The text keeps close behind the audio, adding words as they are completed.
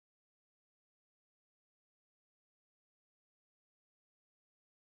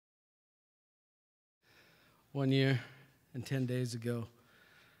1 year and 10 days ago,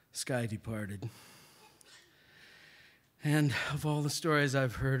 Sky departed. And of all the stories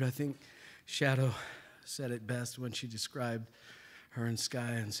I've heard, I think Shadow said it best when she described her and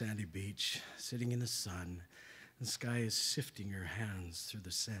Sky on Sandy Beach, sitting in the sun, and Sky is sifting her hands through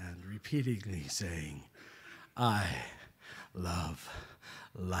the sand, repeatedly saying, "I love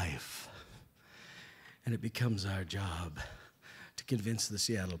life." And it becomes our job to convince the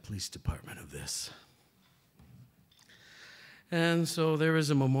Seattle Police Department of this. And so there is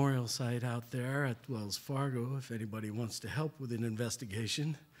a memorial site out there at Wells Fargo if anybody wants to help with an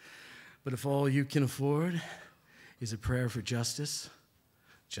investigation. But if all you can afford is a prayer for justice,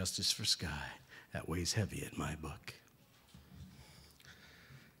 justice for Sky, that weighs heavy in my book.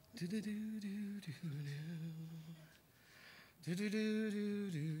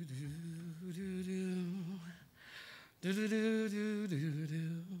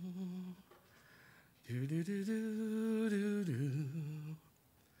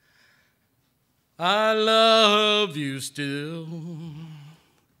 I love you still,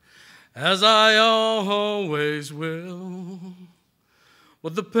 as I always will,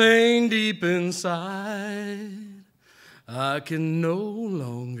 but the pain deep inside I can no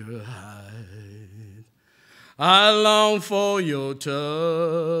longer hide. I long for your touch,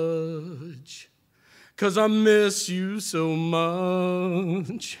 'cause I miss you so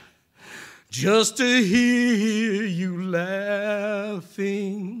much. Just to hear you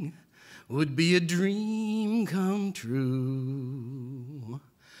laughing would be a dream come true.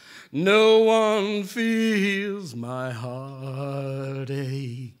 No one feels my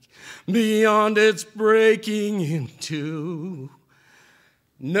heartache beyond its breaking in two.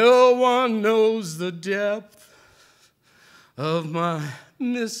 No one knows the depth of my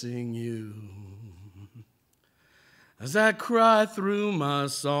missing you. As I cry through my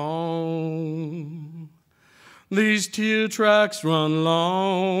song, these tear tracks run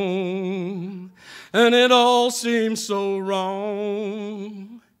long, and it all seems so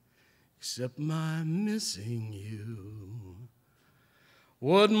wrong, except my missing you.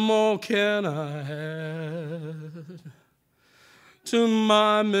 What more can I add to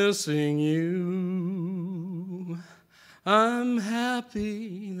my missing you? I'm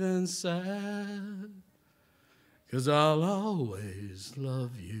happy then sad, 'cause I'll always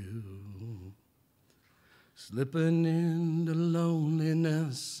love you. Slipping into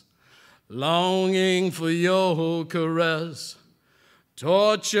loneliness, longing for your caress,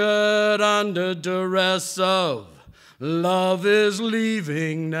 tortured under duress of love is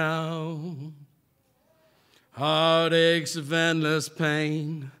leaving now. Heartaches of endless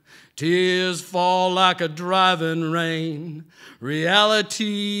pain, tears fall like a driving rain,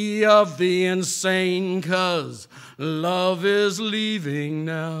 reality of the insane, 'cause love is leaving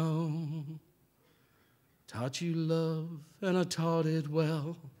now. Taught you love and I taught it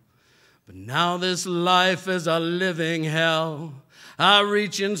well, but now this life is a living hell. I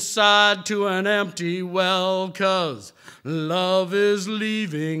reach inside to an empty well, 'cause love is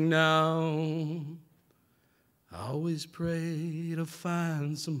leaving now. I always pray to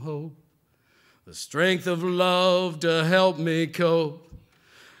find some hope, the strength of love to help me cope.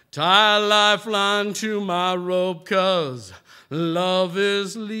 Tie a lifeline to my rope, 'cause love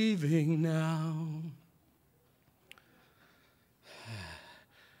is leaving now.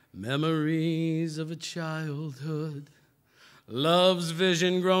 Memories of a childhood, love's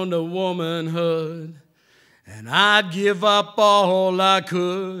vision grown to womanhood, and I'd give up all I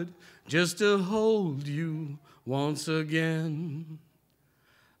could just to hold you once again.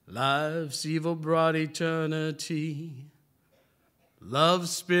 Life's evil brought eternity,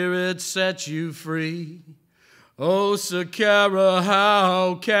 love's spirit set you free. Oh, Sakara,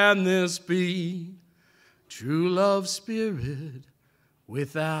 how can this be? True love's spirit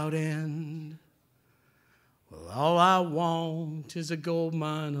without end. Well, all I want is a gold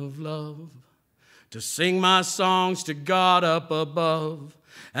mine of love, to sing my songs to God up above.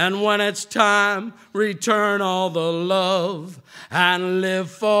 And when it's time, return all the love and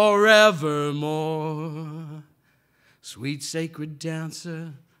live forevermore. Sweet sacred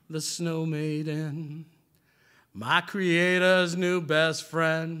dancer, the snow maiden, my creator's new best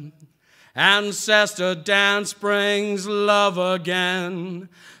friend. Ancestor dance brings love again.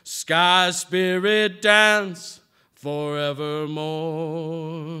 Sky spirit dance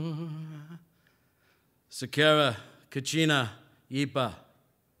forevermore. Sakara, Kachina, Yipa,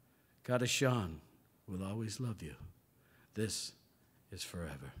 Kadashan will always love you. This is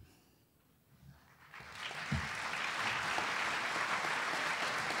forever.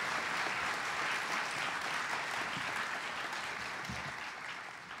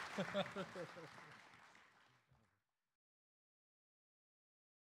 Ha ha ha ha.